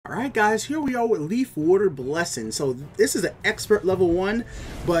Alright guys, here we are with Leaf Order Blessing. So this is an expert level 1,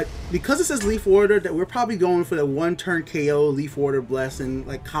 but because it says Leaf Order, that we're probably going for the one turn KO Leaf Order Blessing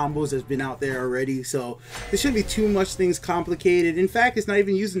like combos that's been out there already. So there shouldn't be too much things complicated. In fact, it's not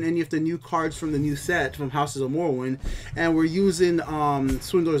even using any of the new cards from the new set from Houses of Morrowind, and we're using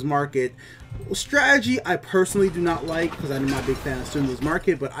Swindler's Market. Strategy I personally do not like because I'm not a big fan of Swindler's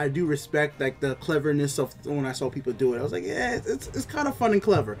Market, but I do respect like the cleverness of when I saw people do it. I was like, yeah, it's kind of fun and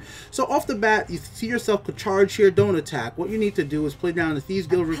clever. So off the bat, you see yourself could charge here, don't attack. What you need to do is play down the Thieves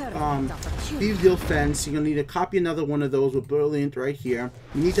Guild fence. You're gonna need to copy another one of those with Brilliant right here.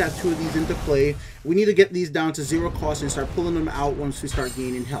 You need to have 2 of these into play. We need to get these down to 0 cost and start pulling them out once we start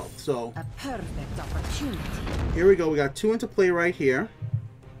gaining health. So a perfect opportunity. Here we go. We got 2 into play right here.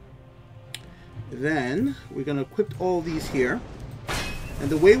 Then we're going to equip all these here. And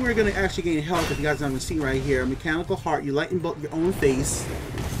the way we're going to actually gain health, if you guys haven't seen right here, Mechanical Heart, you lighten both your own face.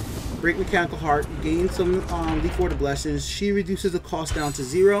 Break Mechanical Heart, gain some Leaf Order Blessings. She reduces the cost down to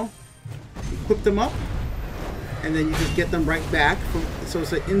 0. Equip them up. And then you just get them right back. So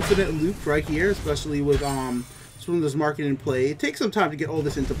it's an infinite loop right here, especially with Swindler's Market in play. It takes some time to get all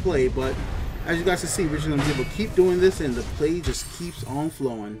this into play, but as you guys can see, we're just going to be able to keep doing this and the play just keeps on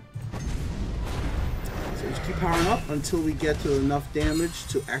flowing. So just keep powering up until we get to enough damage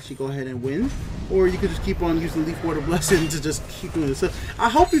to actually go ahead and win. Or you could just keep on using Leaf Order Blessing to just keep doing this. So I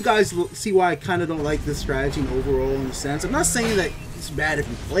hope you guys see why I kind of don't like this strategy overall in a sense. I'm not saying that it's bad if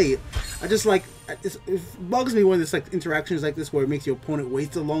you play it. I just like, it bugs me when there's like interactions like this where it makes your opponent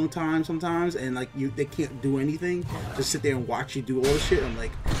wait a long time sometimes and like they can't do anything. Just sit there and watch you do all this shit. I'm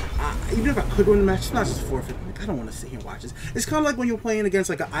like, even if I could win the match, it's not just forfeit. Like, I don't want to sit here and watch this. It's kind of like when you're playing against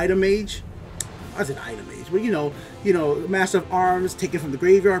like an item mage. I said item age, but you know, Master of Arms taken from the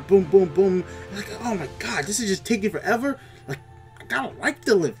graveyard, boom, boom, boom. Like, oh my god, this is just taking forever. Like, I don't like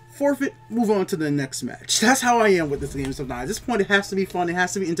to live. Forfeit, move on to the next match. That's how I am with this game sometimes. At this point, it has to be fun. It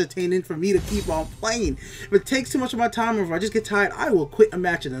has to be entertaining for me to keep on playing. If it takes too much of my time, or if I just get tired, I will quit a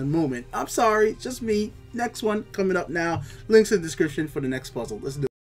match in a moment. I'm sorry, just me. Next one coming up now. Links in the description for the next puzzle. Let's do it.